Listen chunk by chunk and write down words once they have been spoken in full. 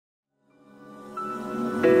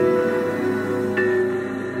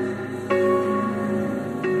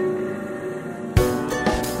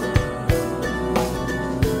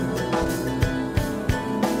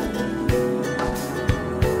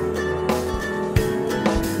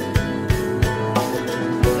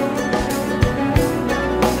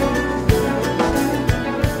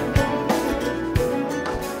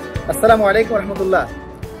আসসালামু আলাইকুম রহমতুল্লাহ।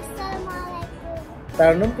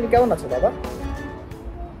 তারান্নুম, তুমি কেমন আছো বাবা?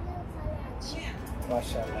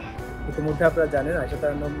 মাশাআল্লাহ। ইতিমধ্যে আপনারা জানেন আয়েশা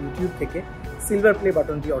তারান্নুম ইউটিউব থেকে সিলভার প্লে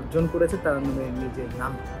বাটনটি অর্জন করেছে তারান্নুমের নিজের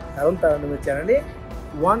নাম, কারণ তারান্নুমের চ্যানেলে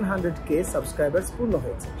 100K সাবস্ক্রাইবার্স পূর্ণ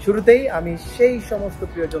হয়েছে। শুরুতেই আমি সেই সমস্ত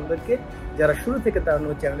প্রিয়জনদেরকে যারা শুরু থেকে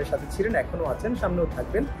তারান্নুমের চ্যানেলের সাথে ছিলেন, এখনও আছেন, সামনেও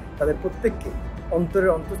থাকবেন, তাদের প্রত্যেককে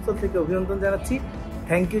অন্তরের অন্তঃস্থল থেকে অভিনন্দন জানাচ্ছি,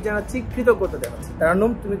 থ্যাংক ইউ জানাচ্ছি, কৃতজ্ঞতা জানাচ্ছি।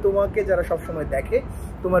 তারান্নুম, তুমি তোমাকে যারা সবসময় দেখে,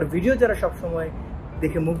 তোমার ভিডিও যারা সবসময়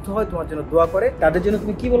দেখে মুগ্ধ হয়, তোমার জন্য দোয়া করে, তাদের জন্য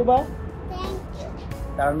তুমি কি বলবা?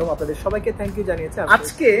 তারান্নুম আপনাদের সবাইকে থ্যাংক ইউ জানিয়েছে।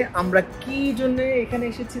 আজকে আমরা কি জন্য এখানে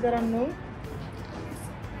এসেছি তারান্নুম?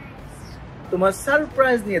 তোমার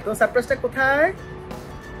সারপ্রাইজ নিয়ে। তোমার সারপ্রাইজটা কোথায়?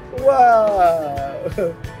 ওয়াও,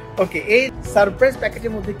 ওকে। এই সারপ্রাইজ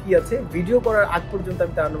প্যাকেটের মধ্যে কি আছে ভিডিও করার আগ পর্যন্ত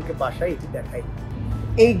আমি তারান্নুমকে বাসায় এটি দেখাই।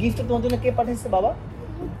 এই গিফটটা তোমার জন্য কে পাঠিয়েছে বাবা?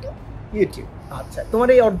 ইউটিউব। আচ্ছা, তোমার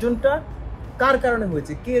এই অর্জনটা কার কারণে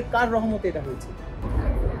হয়েছে? কে, কার রহমতে এটা হয়েছে?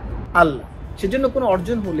 আল্লাহ। সেজন্য কোনো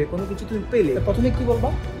অর্জন হলে, কোনো কিছু তুমি পেলে প্রথমে কি বলবা?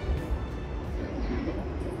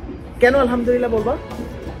 কেন আলহামদুলিল্লাহ বলবা?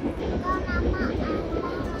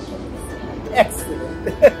 এক্সেলেন্ট।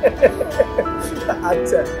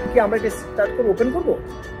 আচ্ছা, কি আমরা এটা স্টার্ট করব, ওপেন করব?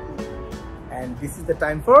 And this is the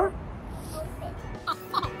time for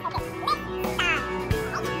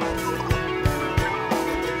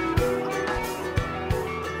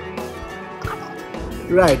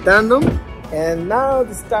right, Tarannum, and now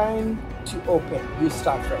it's time to open. You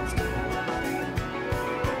start first.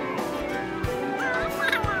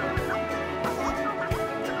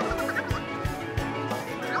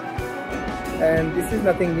 And this is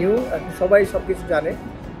nothing new. সবাই সবকিছু জানে,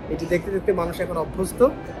 এটি দেখতে দেখতে মানুষ এখন অভ্যস্ত,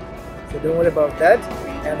 so don't worry about that.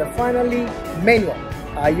 And the finally main one.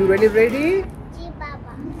 Are you ready? Ji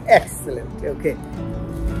baba. Excellent. Okay,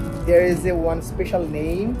 there is a one special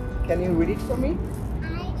name. Can you read it for me?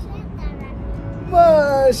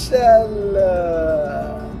 MashaAllah.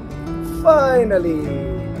 Finally,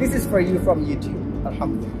 this is for you from YouTube.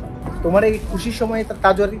 Alhamdulillah. তোমার এই খুশির সময়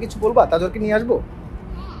তাজওয়ারকে কিছু বলবা? তাজওয়ারকে নিয়ে আসবো?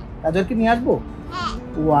 তাজওয়ারকে নিয়ে আসবো?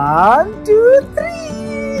 1 2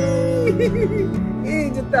 3। এই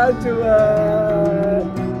যে তাজওয়ার,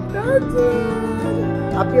 তাজওয়ার।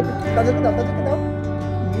 আপনি তাজওয়ারকে দাও, তাজওয়ারকে দাও।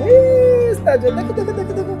 ইয়েস, তাজওয়ার, দেখো দেখো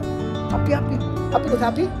দেখো দেখো। আপনি কোথায়?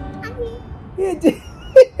 আপনি এই যে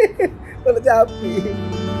বলে যে আপনি।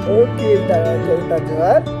 ওকে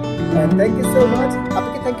Tajwar, and thank you so much.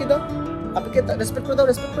 আপনাকে থ্যাংক ইউ দাও, আপনাকে রেসপেক্ট করে দাও,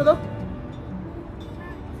 রেসপেক্ট করে দাও।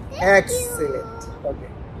 এক্সেলেন্ট। ওকে,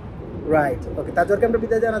 রাইট। ওকে, তাজওয়ারকে আমরা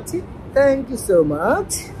বিদায় জানাচ্ছি। Thank you so much.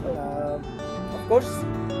 Of course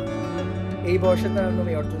এই বয়সে তারান্নুম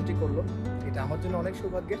এই অর্জনটি করলো, এটা আমার জন্য অনেক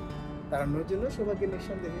সৌভাগ্যের, তারান্নুমের জন্য সৌভাগ্যের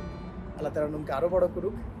নিঃসন্দেহে। আল্লাহ তারান্নুমকে আরো বড়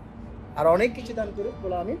করুক, আর অনেক কিছু দান করুক,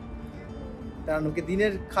 বলো আমি। তারান্নুমকে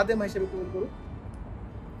দিনের খাদেমা হিসেবে কবুল করুক,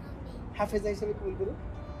 হাফেজা হিসেবে কবুল করুক,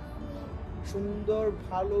 সুন্দর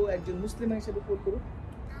ভালো একজন মুসলিমা হিসেবে কবুল করুক,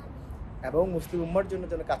 এবং মুসলিম উম্মার জন্য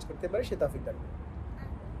যেন কাজ করতে পারে সে তৌফিক দান করুক।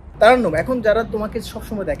 তারান্নুম, এখন যারা তোমাকে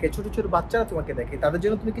সবসময় দেখে, ছোট ছোট বাচ্চারা তোমাকে দেখে, তাদের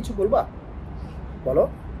জন্য তুমি কিছু বলবা? বলো।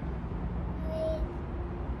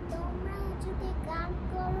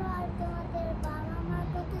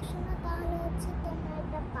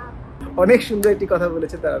 অনেক সুন্দর একটি কথা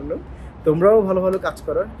বলেছে তারান্নুম। তোমরাও ভালো ভালো কাজ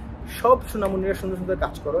করো, সব সোনামণিরা সুন্দর সুন্দর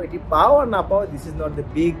কাজ করো, এটি পাও আর না পাও, this is not the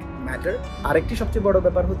big matter. আরেকটি সবচেয়ে বড়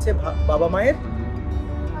ব্যাপার হচ্ছে বাবা মায়ের।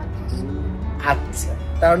 আচ্ছা,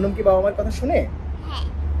 তারান্নুম কি বাবা মায়ের কথা শুনে?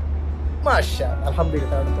 মাশাআল্লাহ, আলহামদুলিল্লাহ,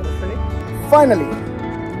 তারান্নুম কথা শুনে। ফাইনালি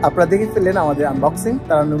আপনারা দেখে ফেললেন আমাদের আনবক্সিং,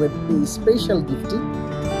 তারান্নুমের এই স্পেশাল গিফটটি।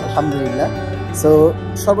 আলহামদুলিল্লাহ। সো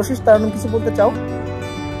সর্বশেষ তারান্নুম কিছু বলতে চাও?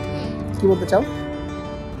 কি বলতে চাও?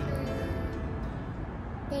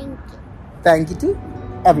 Thank you to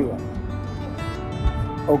everyone.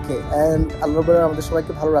 Okay, and আল্লাহ আমাদের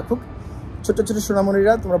সবাইকে ভালো রাখুক। ছোট ছোট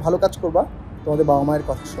সোনামণিরা, তোমরা ভালো কাজ করবা, তোমাদের বাবা মায়ের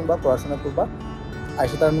কথা শুনবা, পড়াশোনা করবা।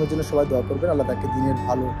 আয়েশা তারান্নুমের জন্য সবাই দোয়া করবেন, আল্লাহ তাকে দিনের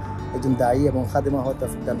ভালো একজন দায়ী এবং খাদেমা হওয়ার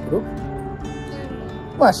তৌফিক দান করুক।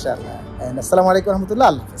 মাশাআল্লাহ। And আসসালামু আলাইকুম রহমতুল্লাহ।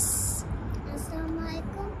 আল্লাহ হাফেজ।